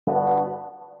Hi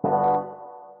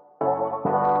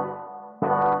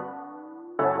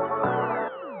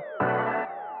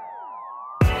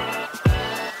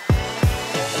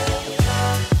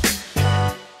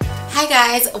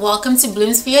guys, welcome to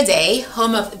Blooms for Your Day,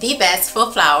 home of the best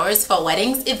faux flowers for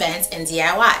weddings, events, and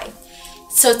DIY.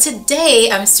 So today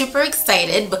I'm super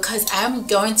excited because I'm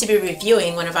going to be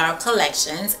reviewing one of our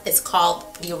collections. It's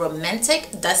called the Romantic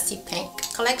Dusty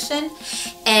Pink collection,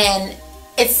 and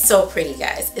it's so pretty,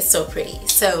 guys. It's so pretty.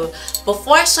 So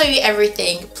before I show you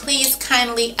everything, please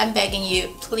kindly, I'm begging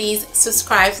you, please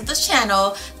subscribe to the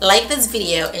channel, like this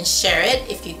video, and share it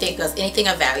if you think there's anything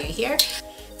of value here.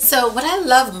 So what I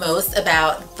love most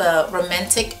about the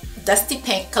Romantic Dusty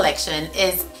Pink collection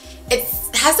is it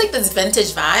has like this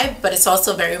vintage vibe, but it's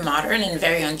also very modern and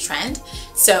very on trend.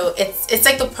 So it's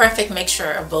like the perfect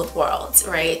mixture of both worlds,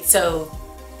 right? So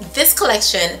this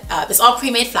collection is all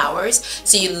pre-made flowers,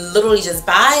 so you literally just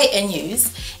buy and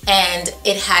use, and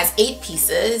it has 8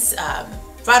 pieces: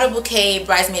 bridal bouquet,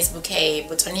 bridesmaid's bouquet,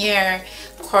 boutonniere,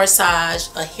 corsage,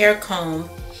 a hair comb,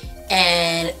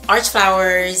 and arch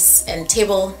flowers and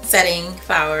table setting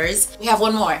flowers. We have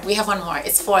one more.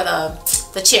 It's for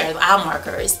the chair, the aisle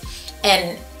markers.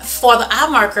 And for the aisle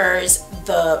markers,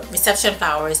 the reception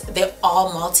flowers, they're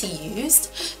all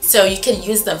multi-used. So you can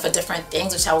use them for different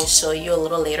things, which I will show you a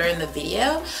little later in the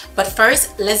video. But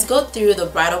first, let's go through the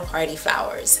bridal party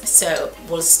flowers. So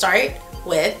we'll start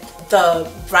with the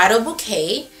bridal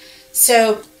bouquet.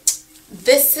 So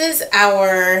this is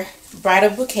our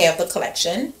bridal bouquet of the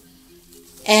collection.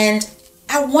 And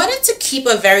I wanted to keep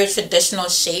a very traditional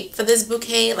shape for this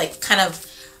bouquet, like kind of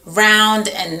round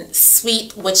and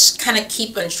sweet, which kind of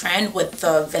keep in trend with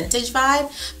the vintage vibe.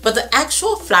 But the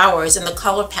actual flowers and the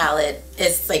color palette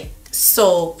is like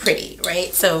so pretty,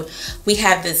 right? So we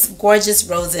have this gorgeous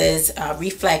roses,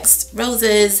 reflexed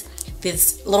roses,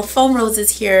 these little foam roses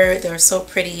here. They're so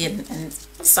pretty and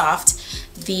soft.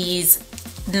 These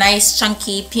nice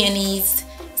chunky peonies.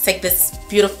 It's like this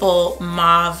beautiful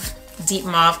mauve, deep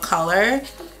mauve color.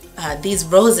 These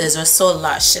roses are so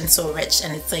lush and so rich,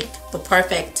 and it's like the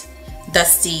perfect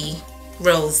dusty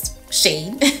rose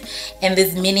shade. And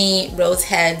these mini rose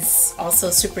heads,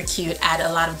 also super cute, add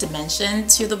a lot of dimension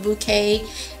to the bouquet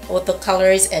with the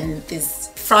colors. And these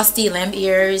frosty lamb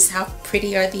ears, how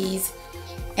pretty are these?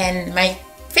 And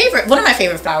one of my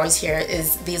favorite flowers here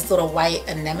is these little white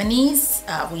anemones.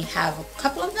 We have a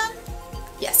couple of them.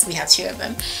 Yes, we have 2 of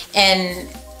them. And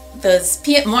those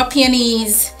more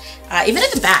peonies, even in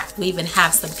the back. We even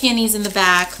have some peonies in the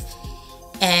back,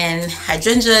 and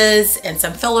hydrangeas and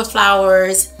some filler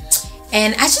flowers.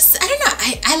 And I don't know,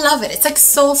 I love it. It's like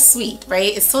so sweet,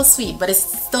 right? It's so sweet, but it's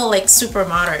still like super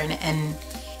modern and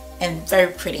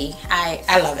very pretty.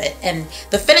 I love it. And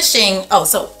the finishing,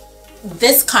 so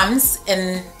this comes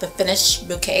in the finished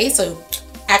bouquet. So it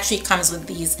actually comes with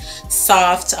these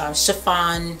soft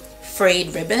chiffon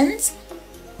frayed ribbons.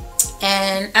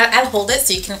 And I'll hold it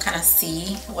so you can kind of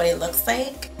see what it looks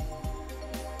like.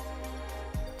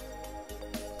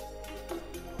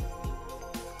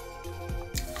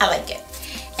 I like it.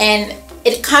 And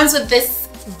it comes with this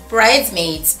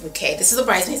bridesmaid's bouquet. This is a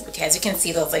bridesmaid's bouquet. As you can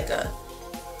see, there's like a,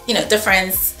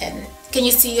 difference. And can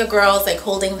you see your girls like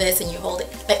holding this, and you hold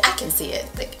it? Like, I can see it.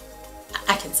 Like,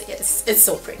 I can see it. It's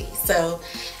so pretty. So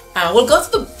we'll go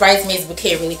through the bridesmaid's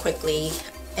bouquet really quickly.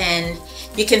 And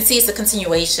you can see it's a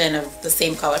continuation of the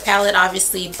same color palette,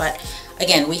 obviously, but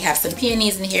again, we have some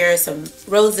peonies in here, some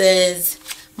roses,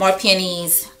 more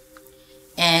peonies,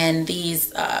 and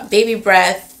these baby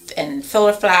breath and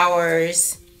filler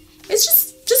flowers. It's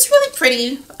just really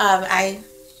pretty. I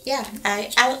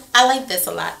like this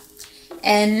a lot.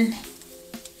 And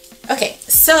okay,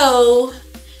 so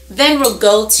then we'll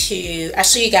go to, I'll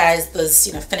show you guys those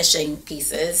finishing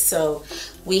pieces. So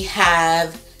we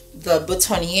have the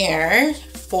boutonniere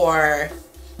for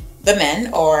the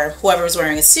men or whoever is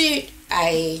wearing a suit.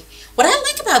 What I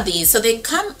like about these, so they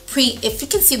come if you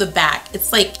can see the back,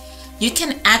 it's like you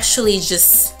can actually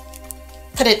just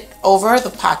put it over the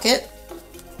pocket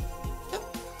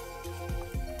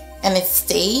and it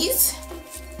stays,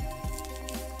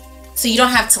 so you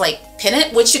don't have to like pin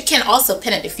it, which you can also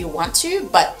pin it if you want to.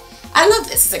 But I love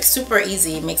this. It's like super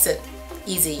easy. It makes it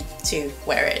easy to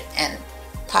wear it and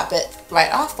pop it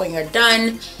right off when you're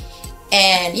done.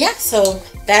 And yeah, so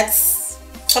that's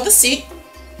for the suit.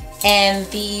 And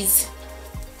these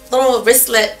little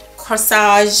wristlet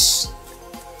corsage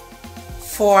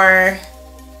for,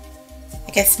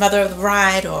 I guess, mother of the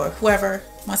bride or whoever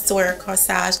wants to wear a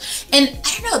corsage. And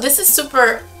I don't know, this is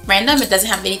super random. It doesn't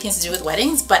have anything to do with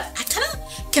weddings, but I kind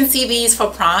of can see these for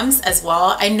proms as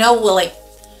well. I know we'll like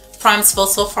proms feel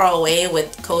so far away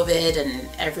with COVID and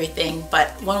everything, but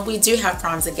when we do have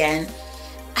proms again,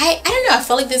 I don't know, I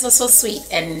feel like this was so sweet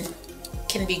and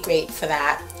can be great for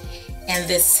that. And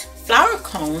this flower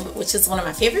comb, which is one of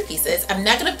my favorite pieces, I'm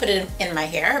not gonna put it in my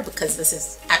hair because this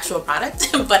is actual product,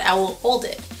 but I will hold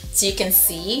it so you can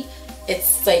see.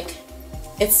 It's like,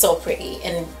 it's so pretty,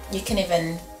 and you can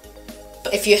even,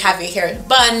 if you have your hair in a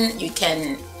bun, you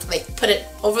can like put it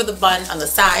over the bun on the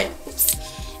side. Oops.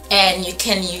 And you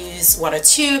can use one or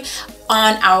two.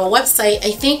 On our website,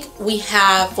 I think we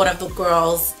have one of the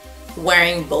girls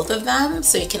wearing both of them,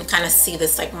 so you can kind of see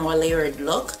this like more layered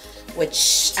look,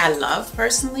 which I love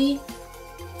personally.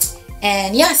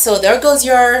 And yeah, so there goes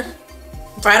your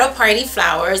bridal party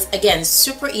flowers. Again,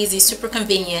 super easy, super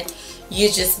convenient. You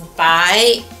just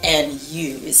buy and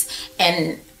use.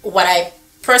 And what I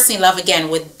personally love, again,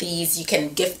 with these, you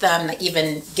can gift them, like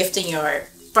even gifting your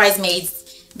bridesmaids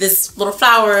this little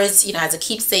flowers, you know, as a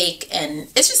keepsake. And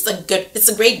it's just it's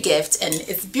a great gift, and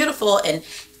it's beautiful. And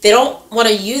they don't want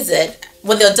to use it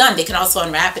when they're done, they can also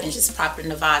unwrap it and just pop it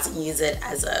in a vase and use it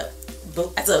as a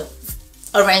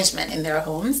arrangement in their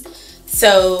homes.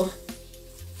 So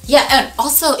yeah, and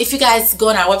also if you guys go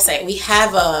on our website, we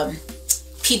have a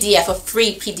PDF, a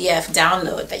free PDF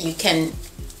download that you can,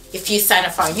 if you sign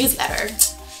up for our newsletter,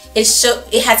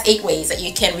 it has 8 ways that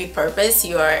you can repurpose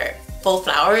your faux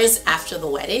flowers after the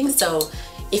wedding. So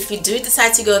if you do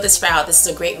decide to go this route, this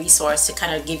is a great resource to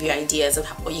kind of give you ideas of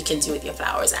what you can do with your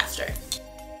flowers after.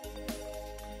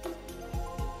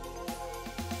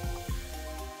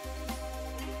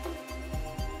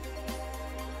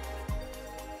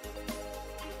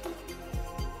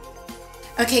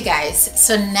 Okay guys,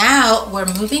 so now we're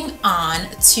moving on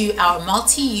to our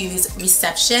multi-use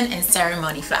reception and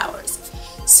ceremony flowers.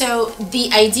 So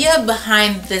the idea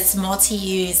behind this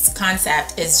multi-use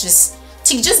concept is just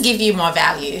to give you more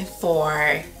value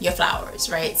for your flowers,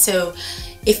 right? So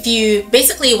if you,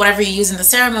 basically whatever you use in the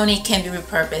ceremony can be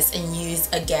repurposed and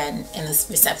used again in this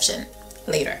reception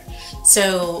later.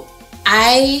 So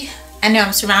I know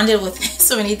I'm surrounded with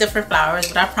so many different flowers,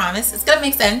 but I promise it's gonna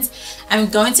make sense. I'm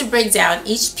going to break down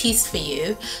each piece for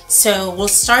you. So we'll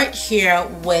start here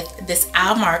with this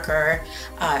owl marker.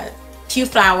 Few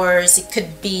flowers. It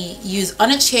could be used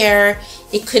on a chair.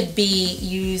 It could be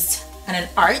used on an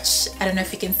arch. I don't know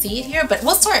if you can see it here, but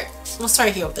we'll start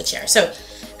here with the chair. So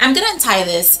I'm gonna untie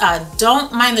this.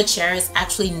 Don't mind the chair. It's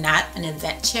actually not an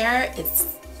event chair.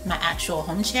 It's my actual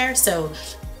home chair. So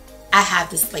I have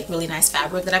this like really nice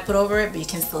fabric that I put over it, but you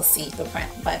can still see the print.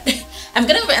 But I'm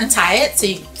gonna untie it so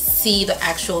you see the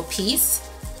actual piece.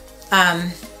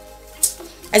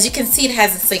 As you can see, it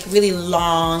has this like really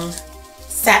long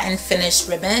satin finish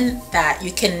ribbon that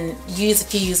you can use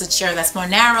if you use a chair that's more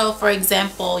narrow, for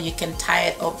example. You can tie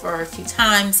it over a few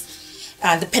times.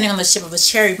 Depending on the shape of the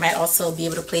chair, you might also be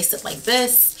able to place it like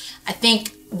this. I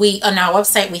think on our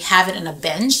website, we have it in a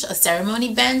bench, a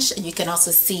ceremony bench, and you can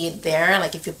also see it there,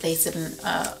 like if you place it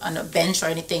on a bench or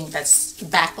anything that's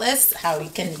backless, how you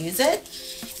can use it.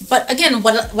 But again,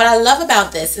 what I love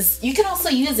about this is you can also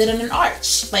use it on an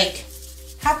arch. Like,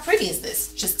 how pretty is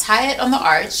this? Just tie it on the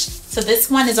arch. So this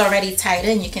one is already tied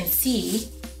in, you can see,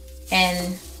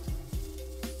 and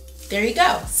there you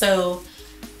go. So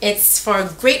it's for a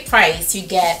great price. You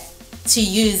get to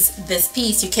use this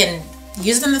piece. You can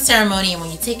use it in the ceremony, and when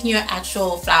you're taking your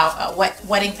actual flower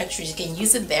wedding pictures, you can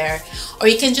use it there, or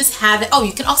you can just have it. Oh,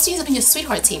 you can also use it on your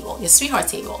sweetheart table.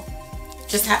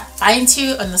 Just find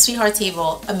two on the sweetheart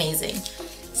table. Amazing.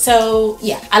 So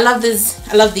yeah, I love this.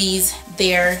 I love these.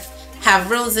 They're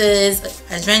have roses,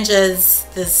 hydrangeas.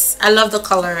 I love the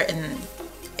color, and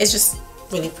it's just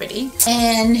really pretty.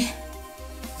 And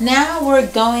now we're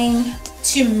going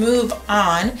to move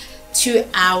on to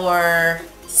our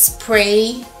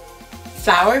spray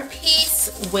flower piece,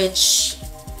 which,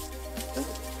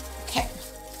 okay,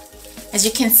 as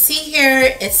you can see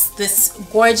here, it's this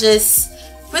gorgeous,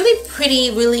 really pretty,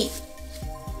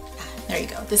 there you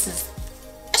go. This is,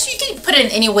 actually you can put it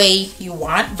in any way you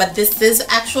want, but this is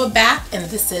actual back and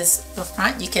this is the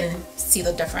front. You can see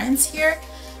the difference here.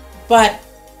 But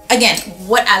again,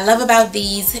 what I love about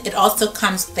these, it also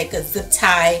comes with like a zip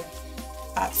tie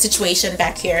situation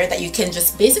back here that you can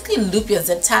just basically loop your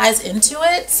zip ties into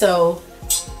it. So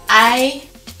I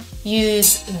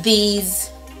use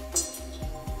this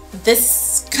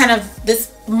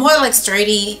more like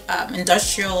sturdy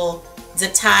industrial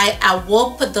zip tie. I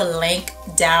will put the link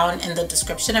down in the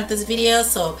description of this video,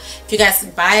 so if you guys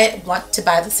want to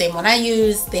buy the same one I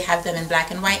use, they have them in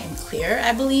black and white and clear,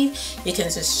 I believe. You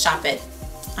can just shop it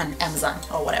on Amazon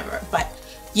or whatever, but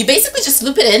you basically just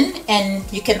loop it in, and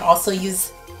you can also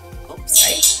use, oops,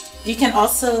 sorry, you can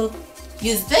also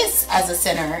use this as a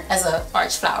center, as an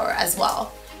arch flower as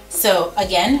well. So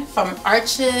again, from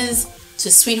arches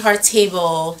to sweetheart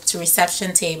table to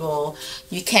reception table,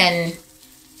 you can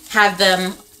have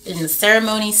them in the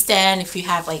ceremony stand. If you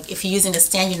have if you're using the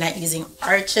stand, you're not using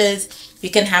arches, you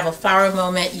can have a flower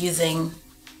moment using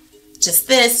just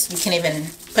this. You can even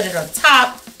put it on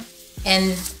top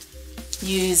and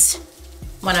use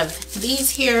one of these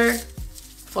here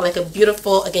for like a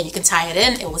beautiful, again, you can tie it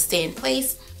in, it will stay in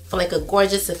place for like a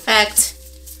gorgeous effect.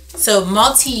 So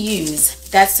multi-use,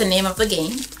 that's the name of the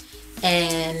game.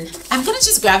 And I'm gonna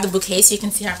just grab the bouquet so you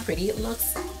can see how pretty it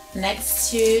looks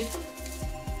next to.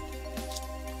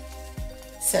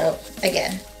 So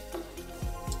again,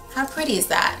 how pretty is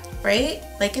that, right?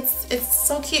 Like it's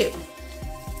so cute.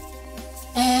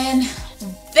 And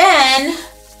then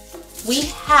we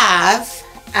have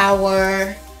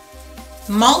our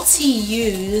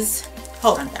multi-use,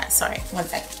 hold on guys, sorry, one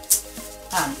second.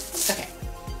 Okay.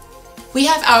 We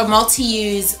have our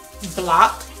multi-use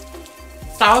block,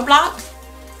 flower block,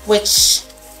 which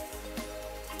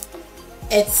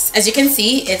it's, as you can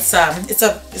see, it's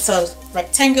a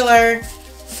rectangular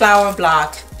flower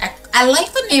block. I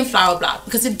like the name flower block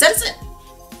because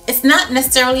it's not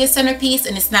necessarily a centerpiece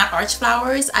and it's not arch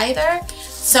flowers either.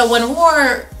 So when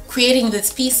we're creating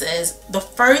these pieces, the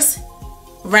first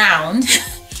round,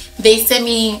 they sent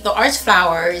me the arch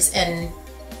flowers, and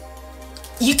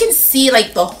you can see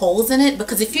like the holes in it,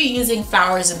 because if you're using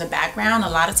flowers in the background, a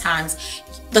lot of times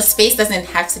the space doesn't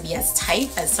have to be as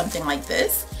tight as something like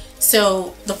this.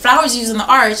 So the flowers used in the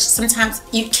arch, sometimes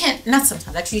you can't, not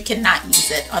sometimes, actually you cannot use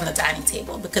it on the dining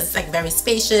table because it's like very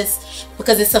spacious,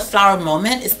 because it's a flower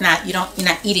moment. It's not, you're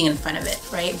not eating in front of it,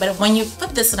 right? But when you put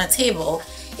this on a table,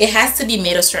 it has to be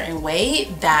made a certain way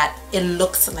that it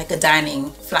looks like a dining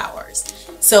flowers.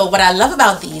 So what I love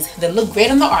about these, they look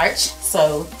great on the arch.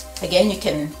 So again, you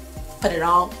can put it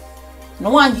all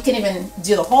in one. You can even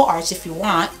do the whole arch if you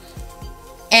want,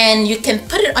 and you can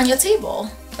put it on your table.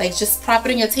 Like just prop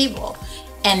it on your table,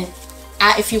 and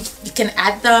if you can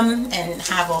add them and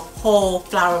have a whole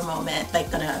flower moment,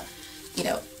 like on a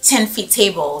 10-feet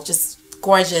table, just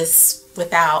gorgeous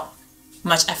without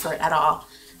much effort at all.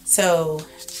 So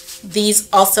these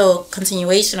also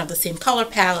continuation of the same color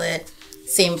palette,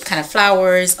 same kind of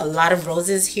flowers, a lot of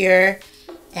roses here,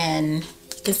 and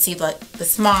you can see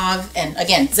the mauve, and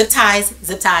again, zip ties,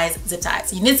 zip ties, zip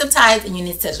ties. You need zip ties and you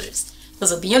need scissors.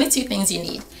 Those are the only two things you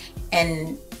need.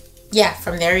 And yeah,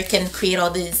 from there you can create all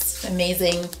these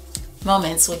amazing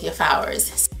moments with your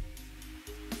flowers.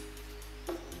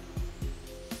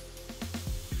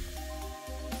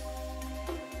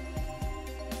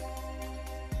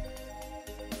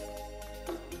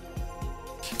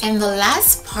 And the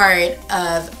last part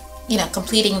of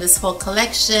completing this whole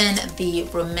collection, the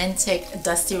romantic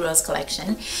Dusty Rose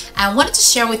collection, I wanted to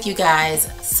share with you guys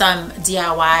some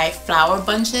DIY flower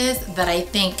bunches that I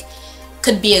think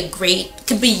could be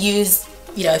used,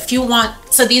 if you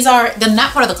want. So they're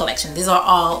not part of the collection. These are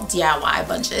all DIY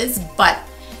bunches, but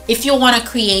if you want to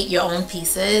create your own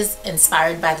pieces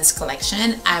inspired by this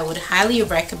collection, I would highly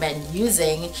recommend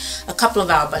using a couple of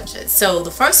our bunches. So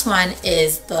the first one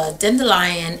is the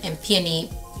Dandelion and Peony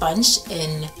bunch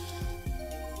in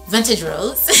Vintage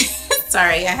Rose.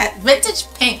 Sorry, I had Vintage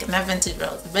Pink, not Vintage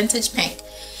Rose, Vintage Pink.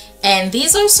 And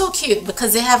these are so cute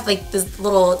because they have like this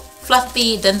little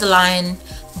fluffy dandelion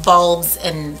bulbs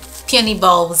and peony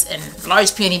bulbs and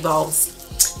large peony bulbs.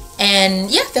 And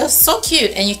yeah, they're so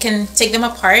cute, and you can take them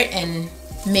apart and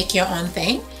make your own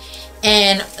thing.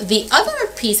 And the other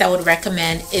piece I would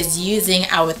recommend is using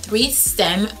our 3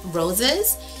 stem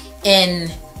roses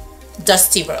in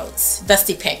Dusty Rose,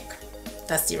 Dusty Pink,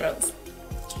 Dusty Rose.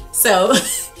 So,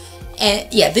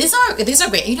 and yeah, these are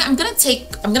great. I'm gonna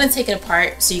take it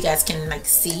apart so you guys can like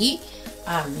see.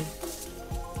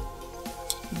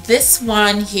 This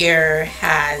one here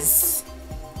has,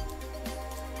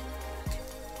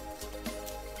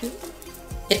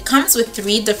 it comes with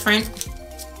three different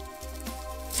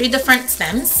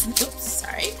stems. Oops,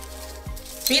 sorry.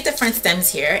 3 different stems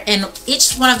here, and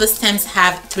each one of the stems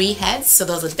have 3 heads. So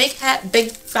there's a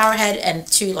big flower head and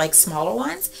 2 like smaller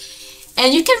ones.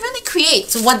 And you can really create.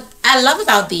 So what I love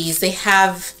about these,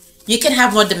 you can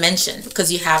have more dimension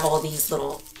because you have all these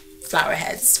little flower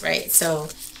heads, right? So,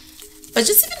 but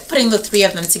just even putting the 3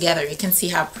 of them together, you can see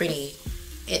how pretty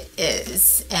it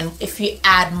is. And if you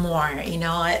add more, you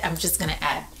know what, I'm just gonna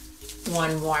add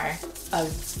one more I'm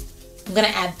gonna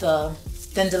add the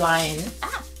dandelion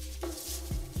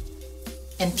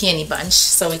and peony bunch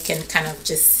so we can kind of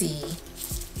just see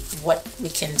what we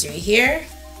can do here.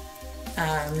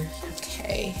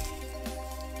 Okay.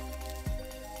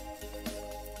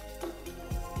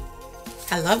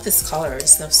 I love these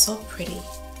colors. They're so pretty.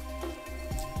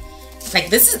 Like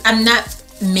this is, I'm not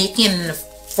making a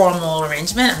formal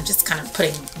arrangement. I'm just kind of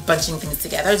bunching things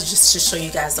together just to show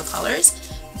you guys the colors.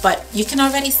 But you can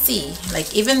already see,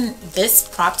 like even this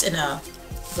propped in a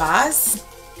vase,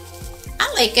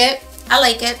 I like it. I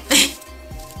like it.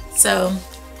 So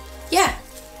yeah.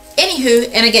 Anywho,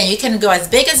 and again, you can go as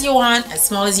big as you want, as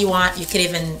small as you want. You could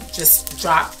even just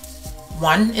drop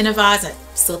one in a vase. I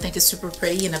still think it's super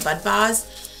pretty in a bud vase.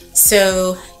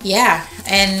 So yeah,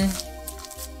 and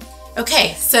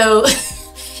okay, so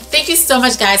thank you so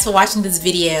much guys for watching this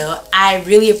video. I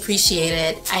really appreciate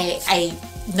it. I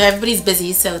know everybody's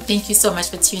busy, so thank you so much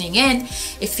for tuning in.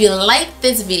 If you like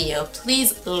this video,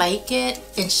 please like it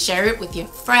and share it with your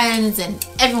friends and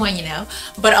everyone you know,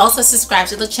 but also subscribe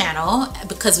to the channel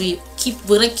because we're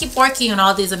gonna keep working on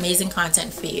all these amazing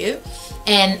content for you.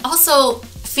 And also,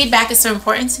 feedback is so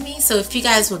important to me, so if you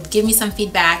guys would give me some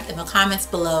feedback in the comments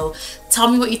below,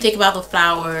 tell me what you think about the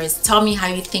flowers, tell me how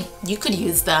you think you could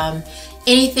use them,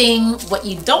 anything what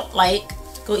you don't like,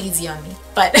 go easy on me.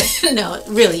 But no,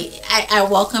 really, I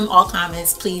welcome all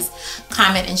comments. Please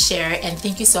comment and share, and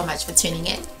thank you so much for tuning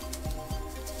in.